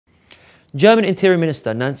German Interior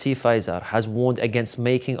Minister Nancy Faeser has warned against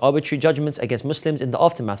making arbitrary judgments against Muslims in the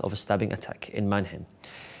aftermath of a stabbing attack in Mannheim.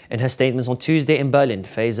 In her statements on Tuesday in Berlin,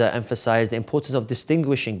 Faeser emphasized the importance of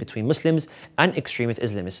distinguishing between Muslims and extremist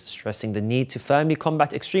Islamists, stressing the need to firmly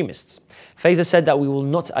combat extremists. Faeser said that we will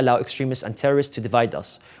not allow extremists and terrorists to divide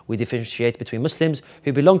us. We differentiate between Muslims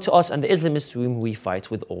who belong to us and the Islamists whom we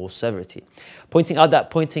fight with all severity. Pointing out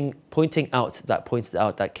that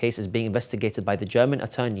case is being investigated by the German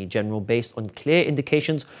Attorney General based on clear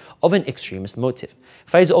indications of an extremist motive.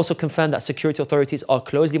 Faeser also confirmed that security authorities are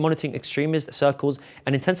closely monitoring extremist circles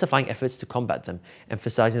and intensifying efforts to combat them,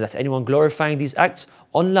 emphasizing that anyone glorifying these acts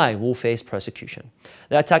online will face persecution.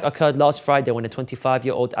 The attack occurred last Friday when a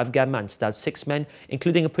 25-year-old Afghan man stabbed 6 men,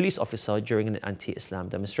 including a police officer, during an anti-Islam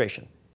demonstration.